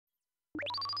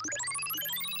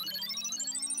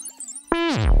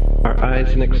Our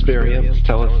eyes and experience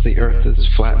tell us the earth is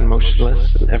flat and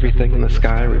motionless, and everything in the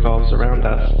sky revolves around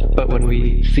us. But when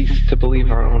we cease to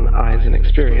believe our own eyes and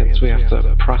experience, we have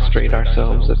to prostrate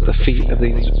ourselves at the feet of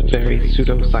these very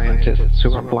pseudoscientists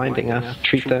who are blinding us,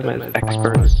 treat them as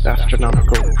experts,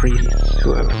 astronomical priests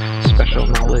who have special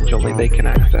knowledge only they can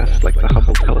access, like the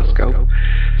Hubble telescope.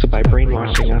 So by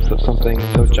brainwashing us of something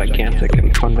so gigantic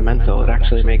and fundamental, it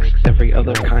actually makes every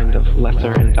other kind of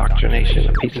lesser indoctrination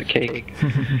a piece of cake.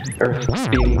 Earth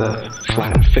being the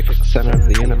flat, fixed center of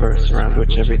the universe around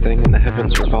which everything in the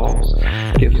heavens revolves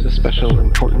gives a special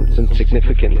importance and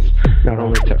significance not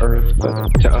only to Earth, but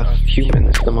to us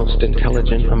humans, the most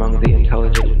intelligent among the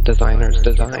intelligent designers'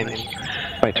 designs.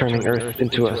 By turning Earth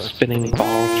into a spinning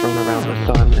ball thrown around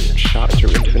the sun and shot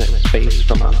through infinite space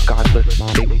from a godless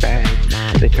Big Bang,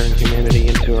 they turn humanity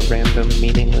into a random,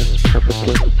 meaningless,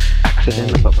 purposeless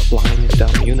accident of a blind,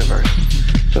 dumb universe.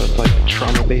 So it's like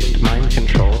trauma-based mind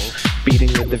control,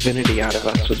 beating the divinity out of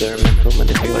us with their mental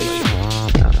manipulation.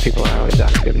 People are always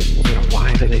asking,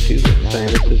 why do they do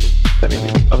this?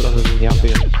 Other than the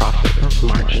obvious profit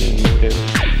margin motive,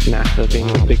 NASA being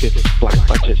the biggest black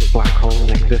budget black hole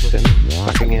in existence,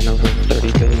 sucking in over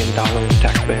 $30 billion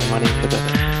taxpayer money for the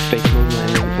fake moon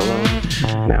landings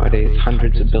alone. Nowadays,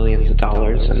 hundreds of billions of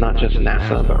dollars, and not just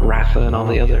NASA, but RASA and all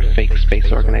the other fake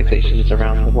space organizations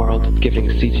around the world giving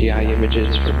CGI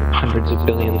images for hundreds of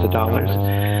billions of dollars.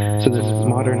 So this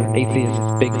modern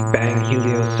atheist Big Bang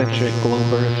heliocentric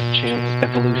globe earth chance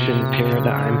evolution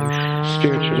paradigm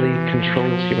spiritually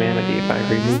controls humanity by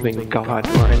removing God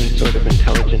or any sort of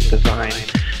intelligent design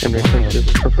and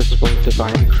replaces purposeful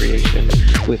divine creation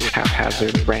with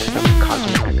haphazard random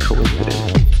cosmic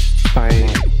coincidence. By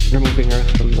removing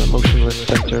Earth from the motionless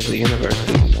center of the universe,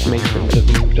 these Masons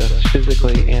have moved us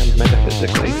physically and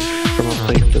metaphysically from a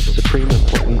place of supreme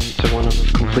importance to one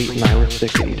of complete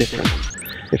nihilistic indifference.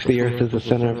 If the Earth is the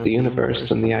center of the universe,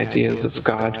 then the ideas of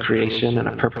God, creation, and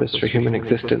a purpose for human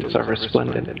existence are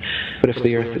resplendent. But if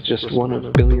the Earth is just one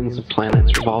of billions of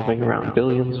planets revolving around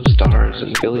billions of stars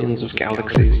and billions of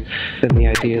galaxies, then the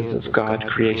ideas of God,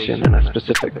 creation, and a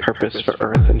specific purpose for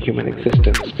Earth and human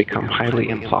existence become highly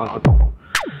implausible.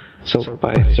 So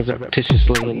by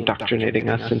surreptitiously indoctrinating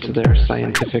us into their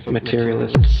scientific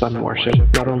materialist sun worship,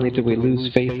 not only do we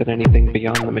lose faith in anything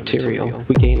beyond the material,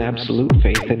 we gain absolute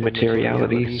faith in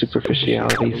materiality,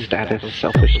 superficiality, status,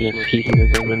 selfishness,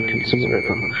 hedonism, and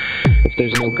consumerism. If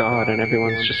there's no God and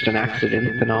everyone's just an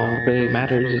accident, then all that really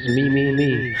matters is me, me,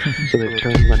 me. So they've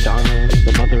turned Madonna,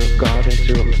 the mother of God,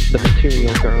 into the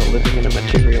material girl living in a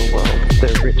material world.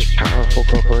 Their rich, powerful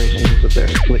corporations with their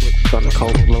slick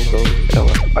sun-cult logos tell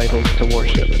us idols to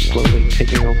worship, slowly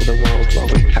taking over the world while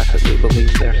we tacitly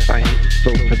believe their science,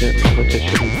 vote for their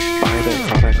politicians, buy their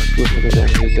products, listen to their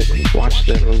music, watch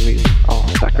their movies, all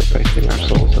sacrificing our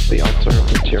souls at the altar of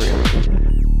materialism.